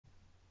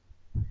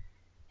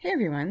Hey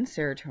everyone,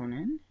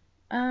 serotonin.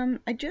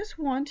 I just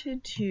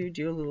wanted to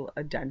do a little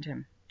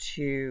addendum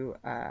to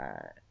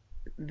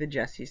the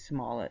Jesse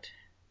Smollett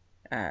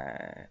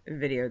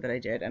video that I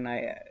did, and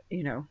I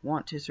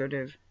want to sort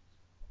of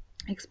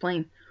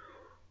explain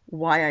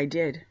why I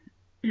did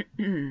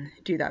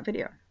do that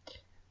video.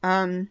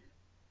 And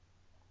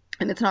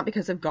it's not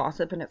because of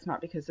gossip, and it's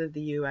not because of the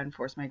UN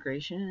forced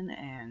migration,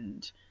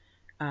 and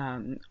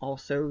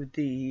also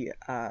the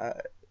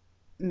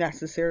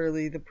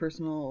necessarily the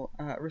personal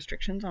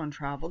restrictions on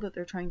travel that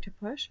they're trying to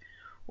push,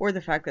 or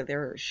the fact that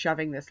they're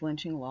shoving this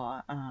lynching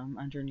law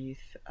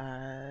underneath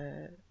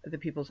the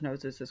people's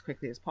noses as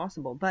quickly as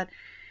possible. But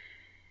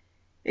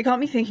it got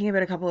me thinking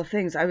about a couple of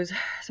things. I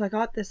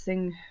got this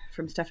thing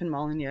from Stefan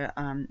Molyneux,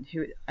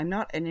 who I'm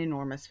not an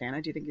enormous fan.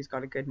 I do think he's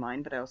got a good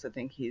mind, but I also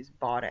think he's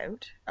bought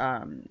out.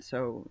 I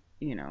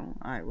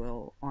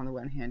will, on the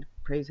one hand,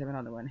 praise him, and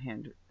on the one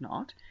hand,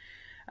 not.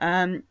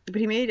 But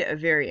he made a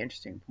very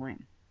interesting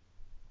point.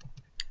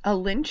 A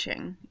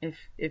lynching,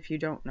 if you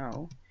don't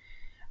know,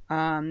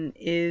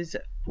 is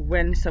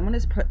when someone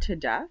is put to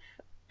death,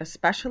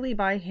 especially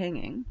by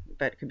hanging,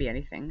 but it could be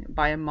anything,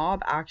 by a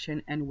mob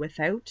action and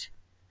without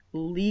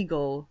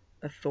legal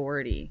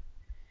authority.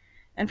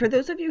 And for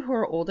those of you who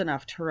are old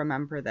enough to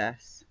remember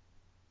this,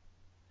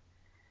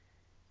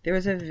 there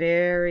was a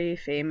very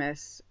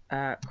famous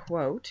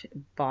quote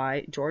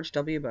by George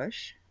W.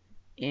 Bush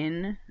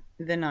in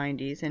the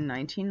 90s, in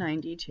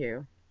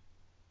 1992.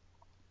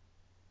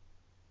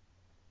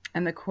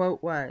 And the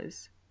quote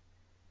was,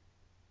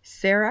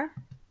 "Sarah,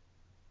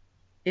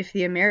 if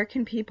the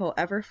American people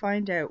ever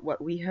find out what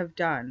we have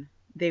done,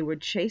 they would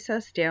chase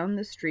us down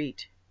the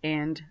street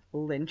and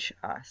lynch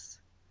us.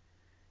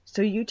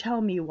 So you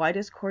tell me, why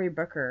does Cory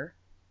Booker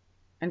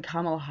and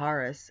Kamala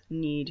Harris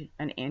need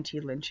an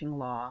anti-lynching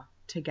law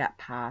to get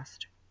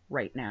passed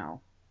right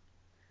now?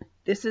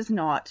 This is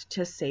not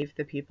to save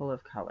the people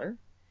of color.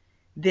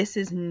 This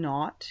is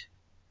not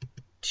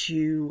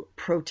to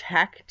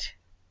protect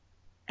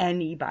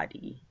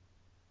anybody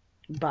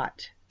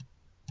but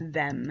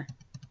themselves.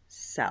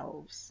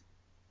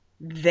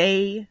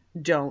 They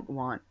don't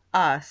want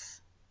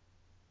us,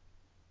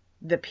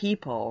 the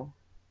people,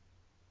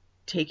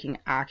 taking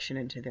action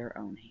into their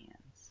own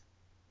hands."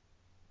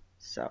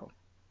 So,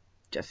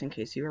 just in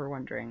case you were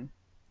wondering,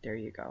 there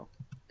you go.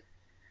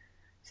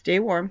 Stay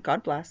warm.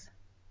 God bless.